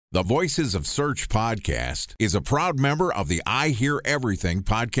The Voices of Search podcast is a proud member of the I Hear Everything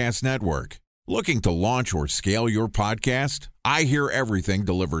podcast network. Looking to launch or scale your podcast? I Hear Everything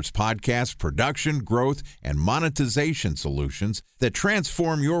delivers podcast production, growth, and monetization solutions that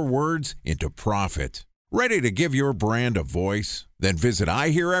transform your words into profit. Ready to give your brand a voice? Then visit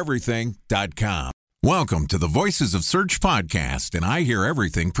iheareverything.com. Welcome to the Voices of Search podcast and I Hear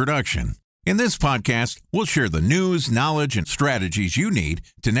Everything production. In this podcast, we'll share the news, knowledge, and strategies you need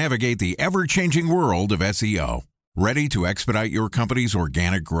to navigate the ever-changing world of SEO. Ready to expedite your company's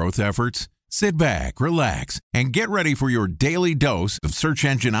organic growth efforts? Sit back, relax, and get ready for your daily dose of search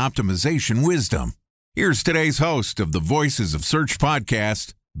engine optimization wisdom. Here's today's host of the Voices of Search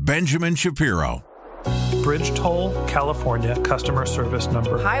podcast, Benjamin Shapiro. Bridge toll, California, customer service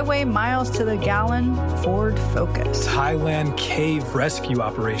number. Highway miles to the gallon, Ford Focus. Thailand cave rescue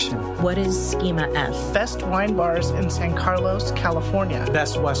operation. What is Schema F? Best wine bars in San Carlos, California.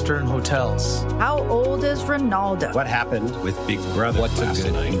 Best Western hotels. How old is Ronaldo? What happened with Big Brother? What's a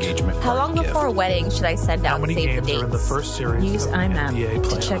good engagement? How long before a wedding should I send out How many save the games dates? are in the first series? Use IMAP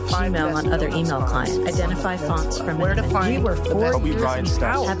to check Gmail on other email clients. Identify fonts from Where to find We were the 4 best years Brian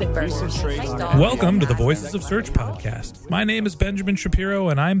Have it burst. Welcome to the Voices of Search podcast. My name is Benjamin Shapiro,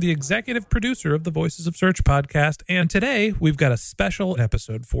 and I'm the executive producer of the Voices of Search podcast. And today, we've got a special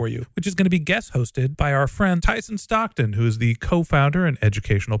episode for you, which is going to be guest hosted by our friend Tyson Stockton, who is the co-founder and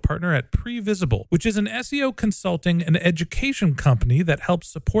educational partner at Previsible, which is an SEO consulting and education company that helps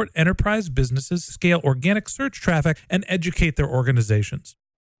support enterprise businesses scale organic search traffic and educate their organizations.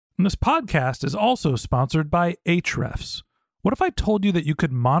 And this podcast is also sponsored by Ahrefs. What if I told you that you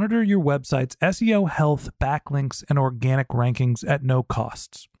could monitor your website's SEO health, backlinks, and organic rankings at no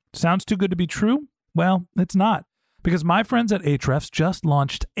costs? Sounds too good to be true? Well, it's not, because my friends at Ahrefs just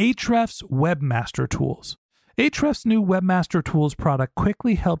launched Ahrefs Webmaster Tools. Ahrefs' new Webmaster Tools product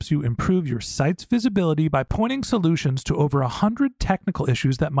quickly helps you improve your site's visibility by pointing solutions to over 100 technical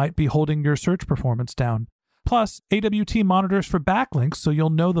issues that might be holding your search performance down. Plus, AWT monitors for backlinks so you'll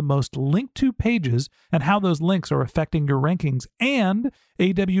know the most linked to pages and how those links are affecting your rankings. And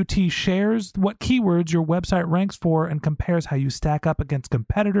AWT shares what keywords your website ranks for and compares how you stack up against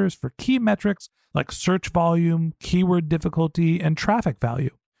competitors for key metrics like search volume, keyword difficulty, and traffic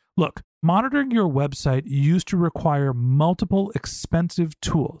value. Look, monitoring your website used to require multiple expensive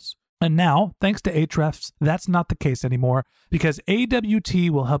tools. And now, thanks to Ahrefs, that's not the case anymore because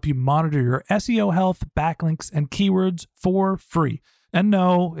AWT will help you monitor your SEO health, backlinks, and keywords for free. And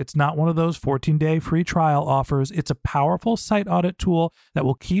no, it's not one of those 14-day free trial offers. It's a powerful site audit tool that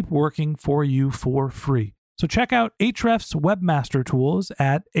will keep working for you for free. So check out Ahrefs Webmaster Tools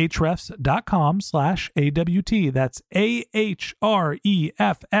at ahrefs.com/AWT. That's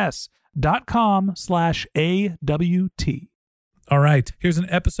ahrefs.com/AWT. All right, here's an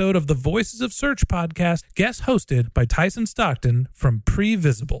episode of the Voices of Search podcast, guest hosted by Tyson Stockton from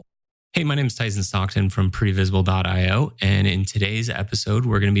Previsible. Hey, my name is Tyson Stockton from Previsible.io, and in today's episode,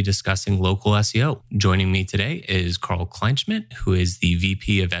 we're going to be discussing local SEO. Joining me today is Carl Kleinschmidt, who is the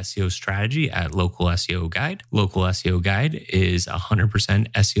VP of SEO Strategy at Local SEO Guide. Local SEO Guide is a 100%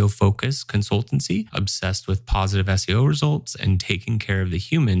 SEO-focused consultancy obsessed with positive SEO results and taking care of the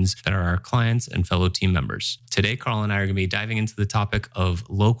humans that are our clients and fellow team members. Today, Carl and I are going to be diving into the topic of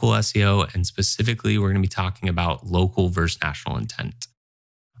local SEO, and specifically, we're going to be talking about local versus national intent.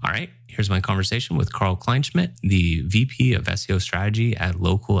 All right, here's my conversation with Carl Kleinschmidt, the VP of SEO Strategy at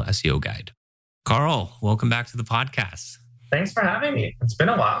Local SEO Guide. Carl, welcome back to the podcast. Thanks for having me. It's been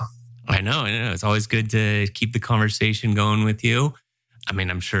a while. I know. It's always good to keep the conversation going with you. I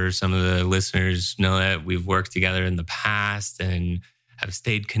mean, I'm sure some of the listeners know that we've worked together in the past and have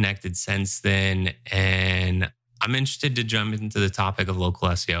stayed connected since then. And I'm interested to jump into the topic of local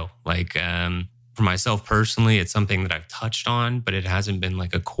SEO. For myself personally, it's something that I've touched on, but it hasn't been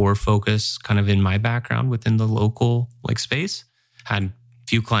like a core focus kind of in my background within the local space. Had a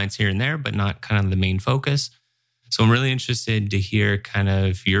few clients here and there, but not kind of the main focus. So I'm really interested to hear kind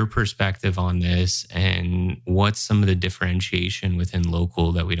of your perspective on this and what's some of the differentiation within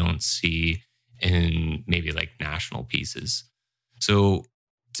local that we don't see in maybe like national pieces. So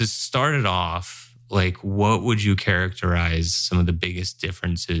to start it off, what would you characterize some of the biggest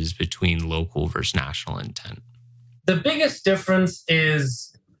differences between local versus national intent? The biggest difference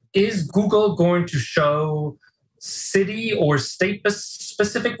is Google going to show city or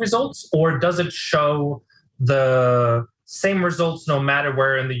state-specific results, or does it show the same results no matter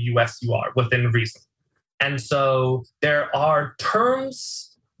where in the US you are within reason? And so there are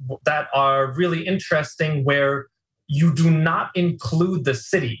terms that are really interesting where you do not include the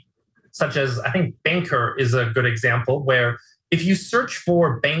city, such as I think banker is a good example where if you search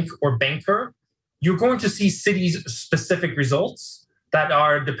for bank or banker, you're going to see city-specific results that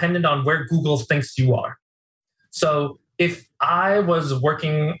are dependent on where Google thinks you are. So if I was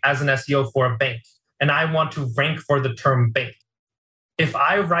working as an SEO for a bank and I want to rank for the term bank, if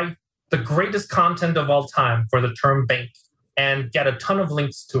I write the greatest content of all time for the term bank and get a ton of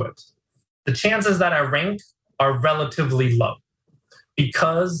links to it, the chances that I rank are relatively low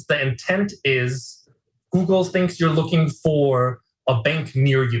because the intent is Google thinks you're looking for a bank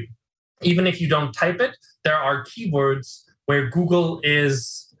near you. Even if you don't type it, there are keywords where Google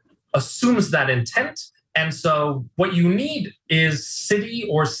assumes that intent. And so what you need is city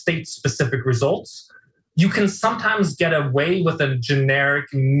or state specific results. You can sometimes get away with a generic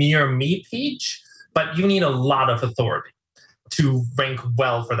near me page, but you need a lot of authority to rank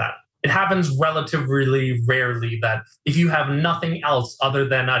well for that. It happens relatively rarely that if you have nothing else other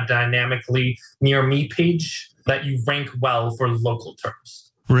than a dynamically near me page, that you rank well for local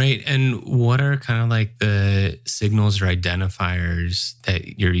terms. Right. And what are kind of like the signals or identifiers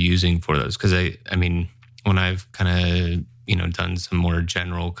that you're using for those? Because I mean, when I've kind of, done some more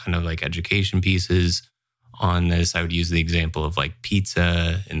general kind of like education pieces on this, I would use the example of like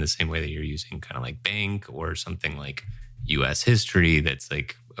pizza in the same way that you're using kind of like bank or something like US history. That's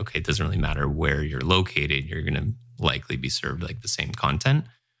like, okay, it doesn't really matter where you're located. You're going to likely be served like the same content.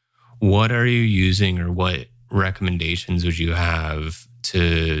 What are you using or what recommendations would you have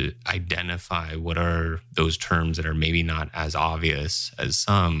to identify what are those terms that are maybe not as obvious as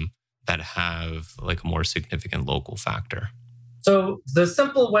some that have like a more significant local factor? So the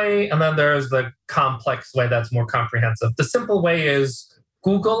simple way, and then there's the complex way that's more comprehensive. The simple way is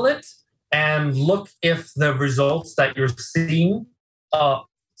Google it and look if the results that you're seeing are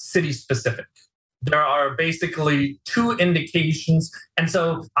city specific. There are basically two indications. And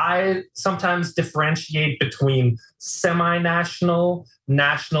so I sometimes differentiate between semi-national,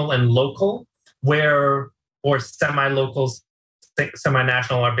 national, and local, or semi-local,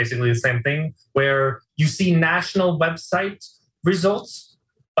 semi-national are basically the same thing, where you see national website results,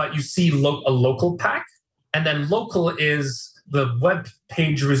 but you see a local pack. And then local is the web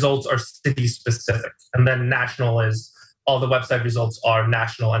page results are city specific. And then national is all the website results are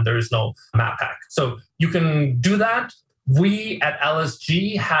national and there is no map pack. So you can do that. We at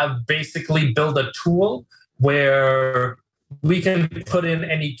LSG have basically built a tool where we can put in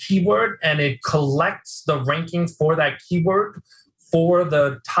any keyword and it collects the ranking for that keyword for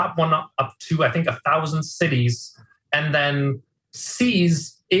the top one up to, I think, 1,000 cities, and then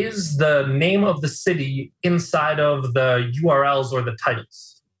sees is the name of the city inside of the URLs or the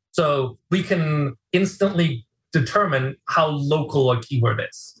titles. So we can instantly determine how local a keyword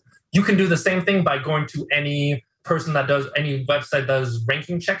is. You can do the same thing by going to any person that does any website that does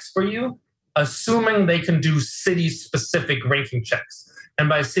ranking checks for you, assuming they can do city-specific ranking checks. And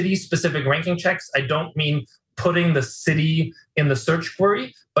by city-specific ranking checks, I don't mean putting the city in the search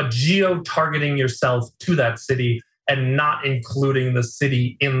query, but geo-targeting yourself to that city and not including the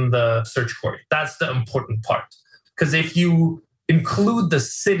city in the search query. That's the important part. Because if you include the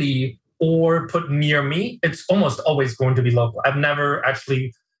city or put near me, it's almost always going to be local. I've never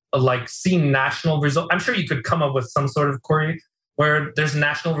actually seen national results. I'm sure you could come up with some sort of query where there's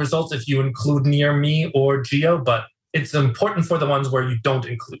national results if you include near me or geo, but it's important for the ones where you don't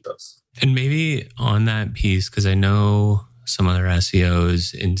include those. And maybe on that piece, because I know some other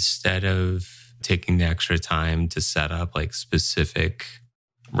SEOs, instead of taking the extra time to set up like specific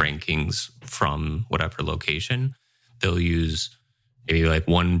rankings from whatever location, they'll use maybe like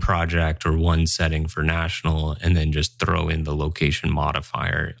one project or one setting for national and then just throw in the location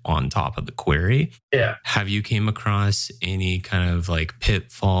modifier on top of the query. Yeah. Have you came across any kind of like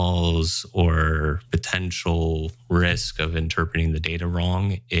pitfalls or potential risk of interpreting the data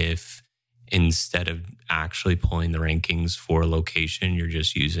wrong if instead of actually pulling the rankings for a location, you're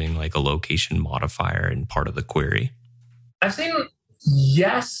just using like a location modifier in part of the query? I've seen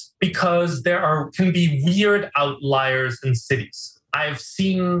yes, because can be weird outliers in cities. I've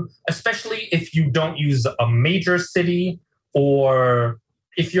seen, especially if you don't use a major city or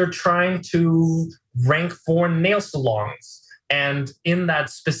if you're trying to rank for nail salons and in that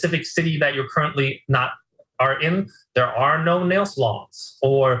specific city that you're currently not are in, there are no nail salons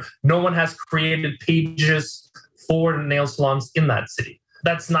or no one has created pages for nail salons in that city.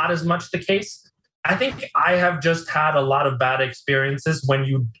 That's not as much the case. I think I have just had a lot of bad experiences when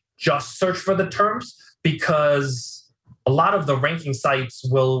you just search for the terms, because a lot of the ranking sites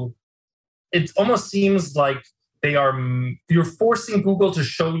it almost seems like you're forcing Google to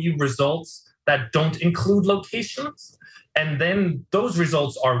show you results that don't include locations. And then those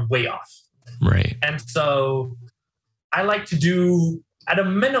results are way off. Right. And so I like to do, at a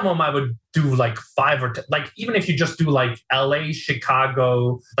minimum, I would do like 5 or 10, like even if you just do like LA,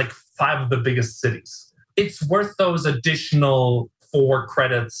 Chicago, like 5 of the biggest cities. It's worth those additional 4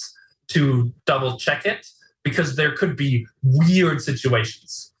 credits to double check it because there could be weird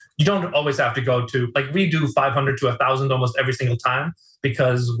situations. You don't always have to go to, like we do 500 to 1,000 almost every single time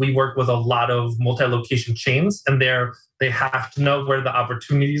because we work with a lot of multi-location chains and they have to know where the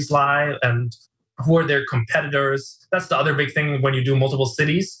opportunities lie and who are their competitors. That's the other big thing when you do multiple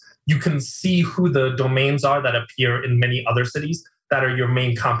cities. You can see who the domains are that appear in many other cities that are your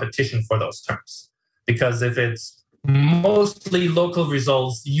main competition for those terms. Because if it's mostly local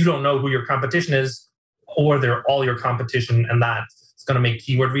results, you don't know who your competition is, or they're all your competition, and that's going to make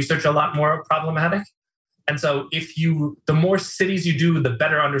keyword research a lot more problematic. And so the more cities you do, the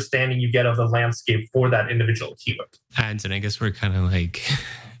better understanding you get of the landscape for that individual keyword. Ads, and I guess we're kind of like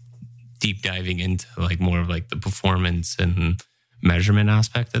deep diving into like more of like the performance and measurement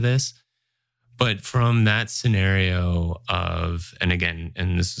aspect of this. But from that scenario of, and again,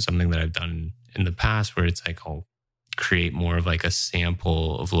 and this is something that I've done in the past where it's like I'll create more of like a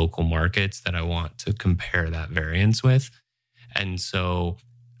sample of local markets that I want to compare that variance with. And so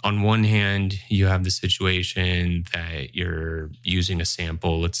on one hand, you have the situation that you're using a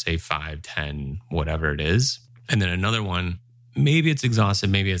sample, let's say 5, 10, whatever it is. And then another one, maybe it's exhaustive,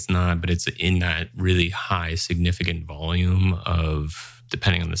 maybe it's not, but it's in that really high, significant volume of,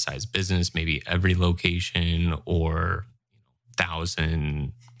 depending on the size business, maybe every location or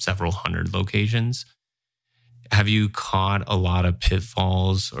 1,000, several hundred locations. Have you caught a lot of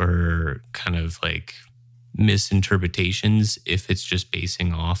pitfalls or kind of like misinterpretations if it's just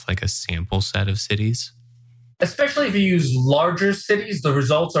basing off like a sample set of cities? Especially if you use larger cities, the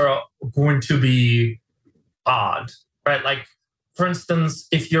results are going to be odd, right? Like, for instance,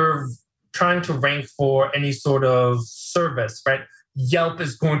 if you're trying to rank for any sort of service, right? Yelp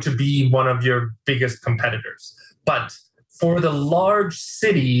is going to be one of your biggest competitors. But for the large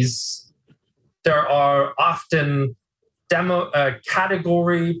cities, there are often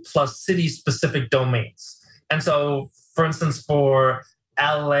category plus city-specific domains. And so, for instance, for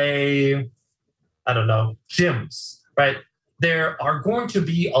LA, I don't know, gyms, right? There are going to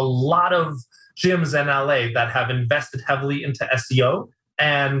be a lot of gyms in LA that have invested heavily into SEO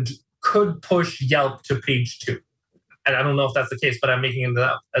and could push Yelp to page 2. And I don't know if that's the case, but I'm making it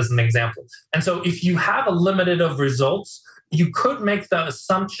up as an example. And so if you have a limited of results, you could make the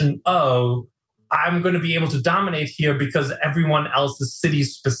assumption, oh, I'm going to be able to dominate here because everyone else is city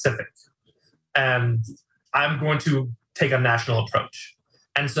specific. And I'm going to take a national approach.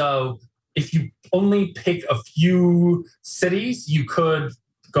 And so if you only pick a few cities, you could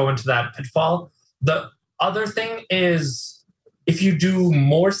go into that pitfall. The other thing is, if you do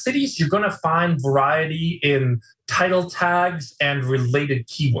more cities, you're going to find variety in title tags and related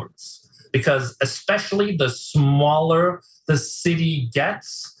keywords. Because especially the smaller the city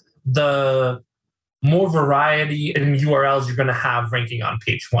gets, the more variety in URLs you're going to have ranking on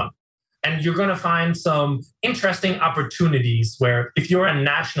page 1. And you're going to find some interesting opportunities where if you're a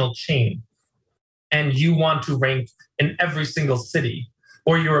national chain and you want to rank in every single city,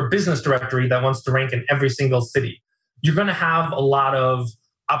 or you're a business directory that wants to rank in every single city, you're going to have a lot of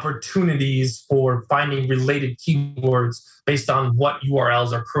opportunities for finding related keywords based on what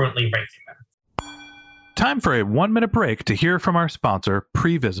URLs are currently ranking there. Time for a 1-minute break to hear from our sponsor,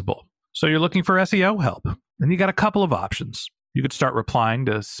 Previsible. So you're looking for SEO help, and you got a couple of options. You could start replying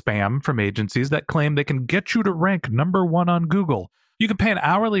to spam from agencies that claim they can get you to rank #1 on Google. You can pay an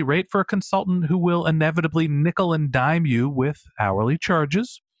hourly rate for a consultant who will inevitably nickel and dime you with hourly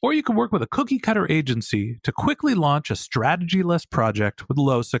charges. Or you can work with a cookie-cutter agency to quickly launch a strategy-less project with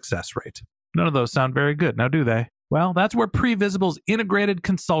low success rate. None of those sound very good, now do they? Well, that's where Previsible's integrated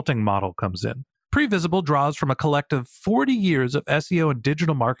consulting model comes in. Previsible draws from a collective 40 years of SEO and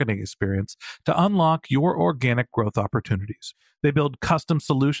digital marketing experience to unlock your organic growth opportunities. They build custom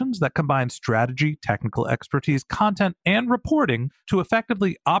solutions that combine strategy, technical expertise, content, and reporting to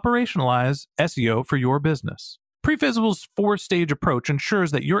effectively operationalize SEO for your business. Previsible's 4-stage approach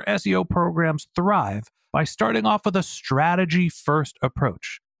ensures that your SEO programs thrive by starting off with a strategy-first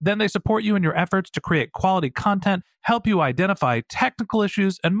approach. Then they support you in your efforts to create quality content, help you identify technical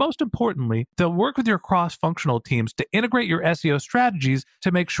issues, and most importantly, they'll work with your cross-functional teams to integrate your SEO strategies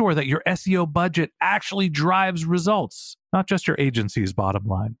to make sure that your SEO budget actually drives results, not just your agency's bottom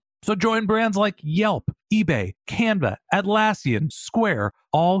line. So join brands like Yelp, eBay, Canva, Atlassian, Square,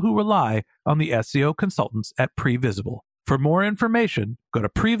 all who rely on the SEO consultants at Previsible. For more information, go to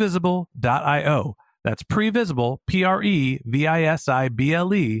previsible.io. That's Previsible, Previsible.io.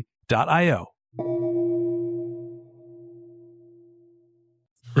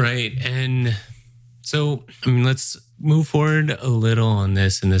 Right. And so, let's move forward a little on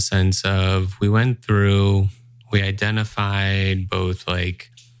this in the sense of we identified both like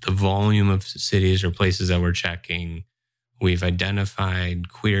the volume of cities or places that we're checking. We've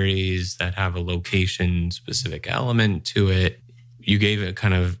identified queries that have a location-specific element to it. You gave a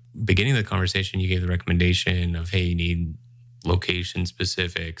kind of beginning of the conversation, you gave the recommendation of, hey, you need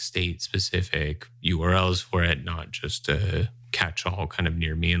location-specific, state-specific URLs for it, not just a catch-all kind of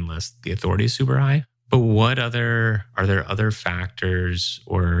near me unless the authority is super high. But are there other factors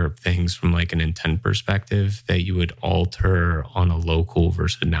or things from like an intent perspective that you would alter on a local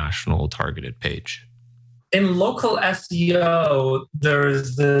versus national targeted page? In local SEO,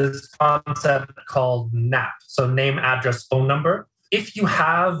 there's this concept called NAP, so name, address, phone number. If you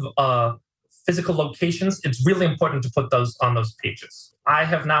have physical locations, it's really important to put those on those pages. I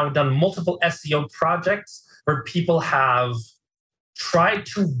have now done multiple SEO projects where people have tried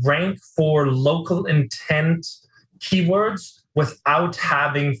to rank for local intent keywords without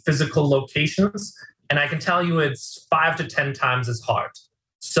having physical locations. And I can tell you it's 5 to 10 times as hard.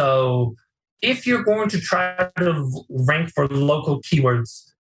 So if you're going to try to rank for local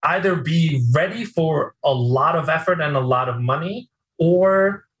keywords, either be ready for a lot of effort and a lot of money,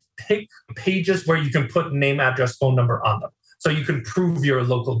 or pick pages where you can put name, address, phone number on them. So you can prove your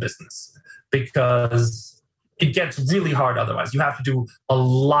local business, because it gets really hard otherwise. You have to do a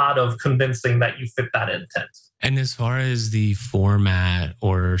lot of convincing that you fit that intent. And as far as the format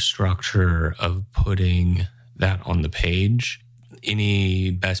or structure of putting that on the page,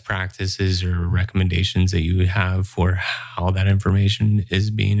 any best practices or recommendations that you would have for how that information is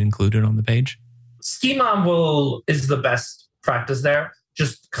being included on the page? Schema is the best practice there.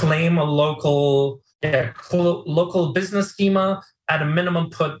 Just claim a local business schema. At a minimum,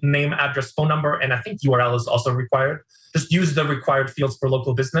 put name, address, phone number, and I think URL is also required. Just use the required fields for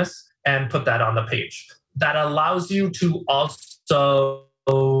local business and put that on the page. That allows you to also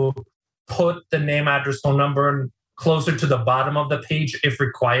put the name, address, phone number closer to the bottom of the page if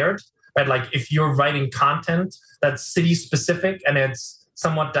required. Right? Like if you're writing content that's city specific and it's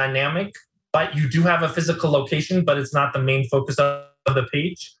somewhat dynamic, but you do have a physical location, but it's not the main focus of the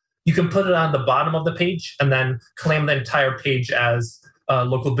page, you can put it on the bottom of the page and then claim the entire page as a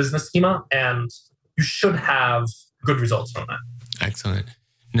local business schema, and you should have good results from that. Excellent.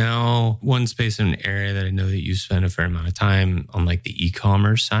 Now, one space and an area that I know that you spend a fair amount of time on, like the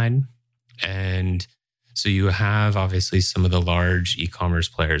e-commerce side. And so you have obviously some of the large e-commerce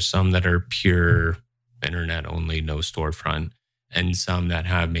players, some that are pure internet only, no storefront, and some that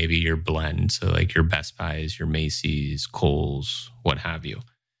have maybe your blend. So like your Best Buys, your Macy's, Kohl's, what have you.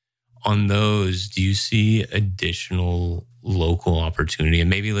 On those, do you see additional local opportunity?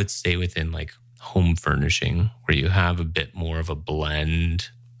 And maybe let's stay within like home furnishing, where you have a bit more of a blend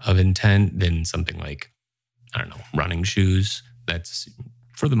of intent than something like, I don't know, running shoes. That's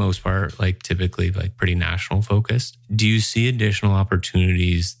for the most part, like typically like pretty national focused. Do you see additional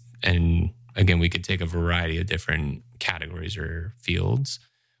opportunities? And again, we could take a variety of different categories or fields,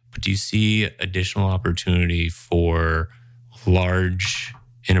 but do you see additional opportunity for large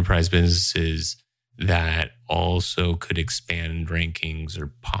enterprise businesses that also could expand rankings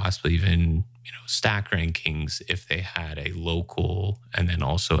or possibly even, stack rankings if they had a local and then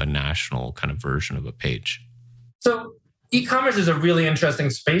also a national kind of version of a page? So e-commerce is a really interesting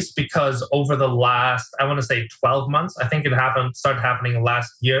space because over the last, I want to say 12 months, I think it started happening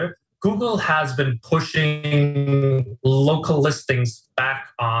last year, Google has been pushing local listings back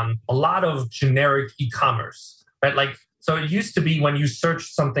on a lot of generic e-commerce, right? Like, so it used to be when you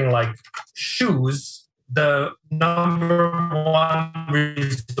search something like shoes, the number one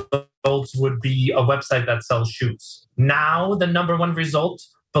results would be a website that sells shoes. Now, the number one result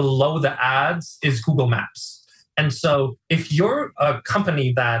below the ads is Google Maps. And so if you're a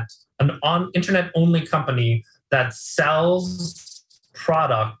company an internet-only company that sells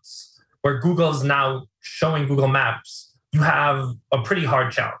products where Google's now showing Google Maps, you have a pretty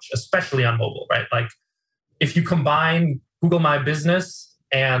hard challenge, especially on mobile, right? Like if you combine Google My Business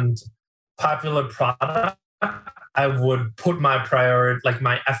and popular product, I would put my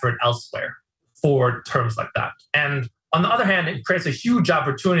effort elsewhere for terms like that. And on the other hand, it creates a huge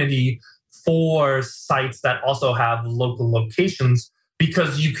opportunity for sites that also have local locations,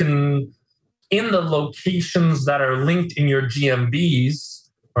 because you can, in the locations that are linked in your GMBs,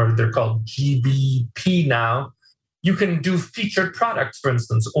 or they're called GBP now, you can do featured products, for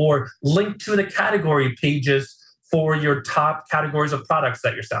instance, or link to the category pages for your top categories of products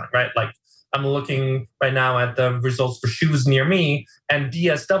that you're selling, right? Like I'm looking right now at the results for shoes near me, and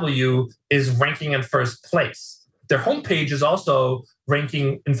DSW is ranking in first place. their homepage is also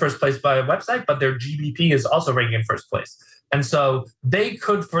ranking in first place by a website, but their GBP is also ranking in first place. And so they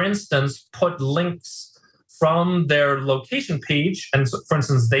could, for instance, put links from their location page. And so, for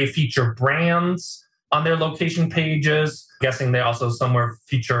instance, they feature brands on their location pages. I'm guessing they also somewhere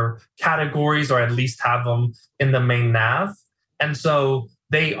feature categories or at least have them in the main nav. And so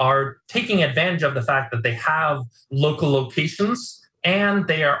they are taking advantage of the fact that they have local locations and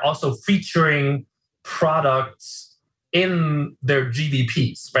they are also featuring products in their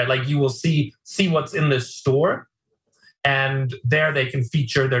GBPs, right? Like you will see what's in this store, and there they can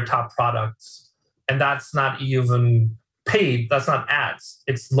feature their top products. And that's not even paid. That's not ads.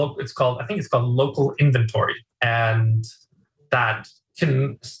 I think it's called local inventory. And that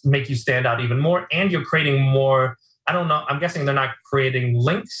can make you stand out even more. And you're creating more, I don't know, I'm guessing they're not creating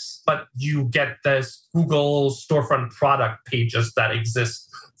links, but you get this Google storefront product pages that exist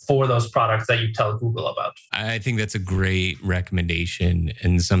for those products that you tell Google about. I think that's a great recommendation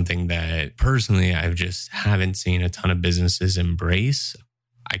and something that personally I just haven't seen a ton of businesses embrace.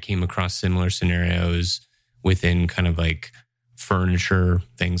 I came across similar scenarios within kind of like furniture,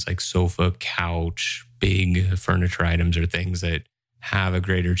 things like sofa, couch, big furniture items or things that have a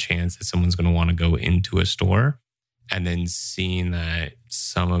greater chance that someone's going to want to go into a store. And then seeing that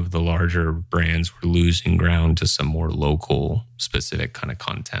some of the larger brands were losing ground to some more local specific kind of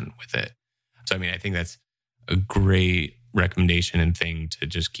content with it. So, I mean, I think that's a great recommendation and thing to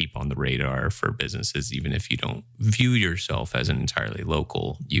just keep on the radar for businesses. Even if you don't view yourself as an entirely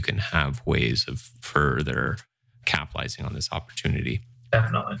local, you can have ways of further capitalizing on this opportunity.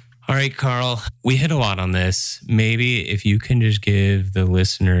 Definitely. All right, Carl, we hit a lot on this. Maybe if you can just give the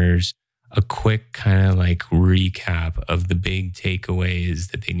listeners a quick kind of like recap of the big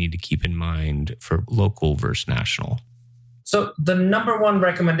takeaways that they need to keep in mind for local versus national. So the number one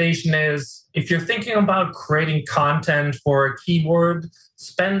recommendation is if you're thinking about creating content for a keyword,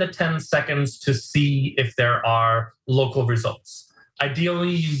 spend the 10 seconds to see if there are local results.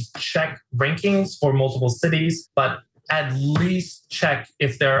 Ideally, you check rankings for multiple cities, but at least check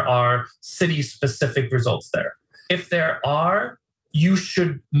if there are city-specific results there. If there are, you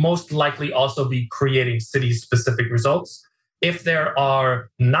should most likely also be creating city-specific results. If there are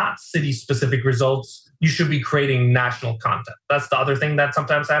not city-specific results, you should be creating national content. That's the other thing that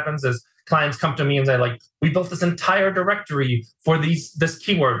sometimes happens is clients come to me and say, like, we built this entire directory for this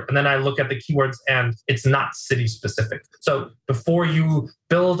keyword. And then I look at the keywords and it's not city-specific. So before you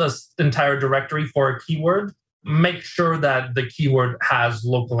build an entire directory for a keyword, make sure that the keyword has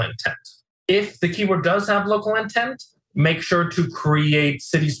local intent. If the keyword does have local intent, make sure to create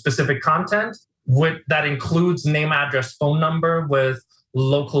city-specific content that includes name, address, phone number with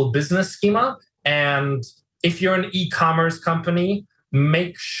local business schema. And if you're an e-commerce company,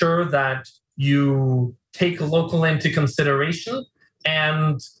 make sure that you take local into consideration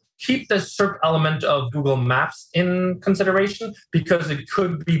and keep the SERP element of Google Maps in consideration because it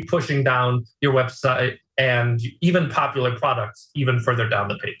could be pushing down your website and even popular products even further down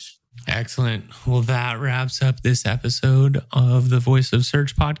the page. Excellent. Well, that wraps up this episode of the Voice of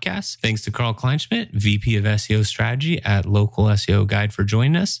Search podcast. Thanks to Carl Kleinschmidt, VP of SEO Strategy at Local SEO Guide, for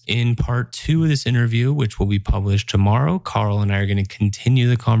joining us. In part 2 of this interview, which will be published tomorrow, Carl and I are going to continue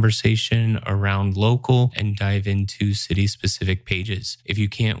the conversation around local and dive into city-specific pages. If you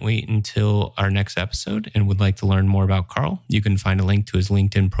can't wait until our next episode and would like to learn more about Carl, you can find a link to his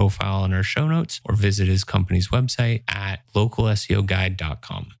LinkedIn profile in our show notes or visit his company's website at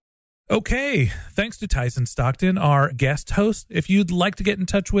localseoguide.com. Okay, thanks to Tyson Stockton, our guest host. If you'd like to get in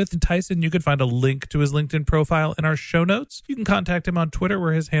touch with Tyson, you can find a link to his LinkedIn profile in our show notes. You can contact him on Twitter,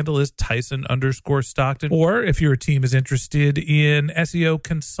 where his handle is Tyson_Stockton. Or if your team is interested in SEO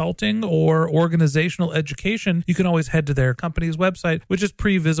consulting or organizational education, you can always head to their company's website, which is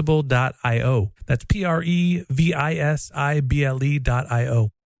previsible.io. That's previsible.io.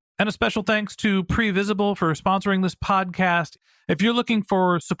 And a special thanks to Previsible for sponsoring this podcast. If you're looking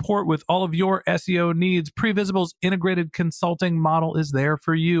for support with all of your SEO needs, Previsible's integrated consulting model is there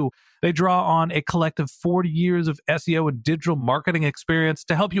for you. They draw on a collective 40 years of SEO and digital marketing experience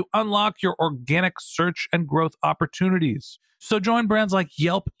to help you unlock your organic search and growth opportunities. So join brands like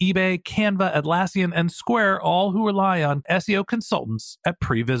Yelp, eBay, Canva, Atlassian, and Square, all who rely on SEO consultants at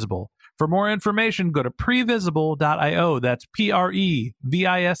Previsible. For more information, go to previsible.io. That's previsible.io.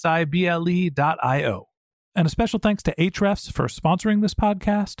 And a special thanks to Ahrefs for sponsoring this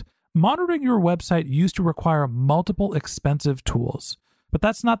podcast. Monitoring your website used to require multiple expensive tools, but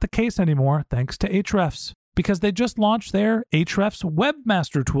that's not the case anymore thanks to Ahrefs, because they just launched their Ahrefs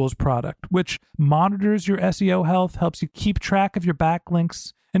Webmaster Tools product, which monitors your SEO health, helps you keep track of your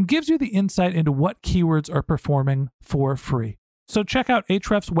backlinks, and gives you the insight into what keywords are performing for free. So check out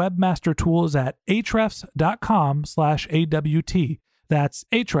Ahrefs Webmaster Tools at ahrefs.com/AWT. That's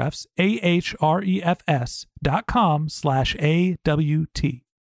Ahrefs, ahrefs.com/AWT.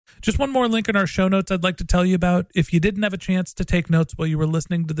 Just one more link in our show notes I'd like to tell you about. If you didn't have a chance to take notes while you were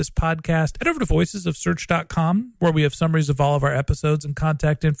listening to this podcast, head over to voicesofsearch.com, where we have summaries of all of our episodes and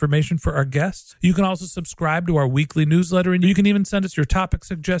contact information for our guests. You can also subscribe to our weekly newsletter, and you can even send us your topic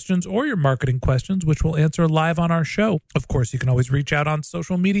suggestions or your marketing questions, which we'll answer live on our show. Of course, you can always reach out on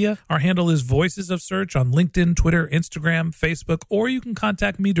social media. Our handle is Voices of Search on LinkedIn, Twitter, Instagram, Facebook, or you can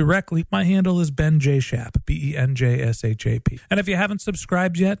contact me directly. My handle is Ben J. Shap, BenJShap. And if you haven't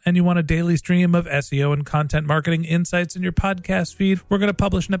subscribed yet, and you want a daily stream of SEO and content marketing insights in your podcast feed, we're going to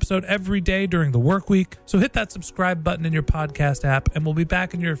publish an episode every day during the work week. So hit that subscribe button in your podcast app, and we'll be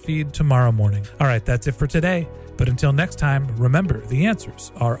back in your feed tomorrow morning. All right, that's it for today. But until next time, remember, the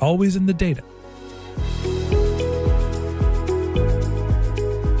answers are always in the data.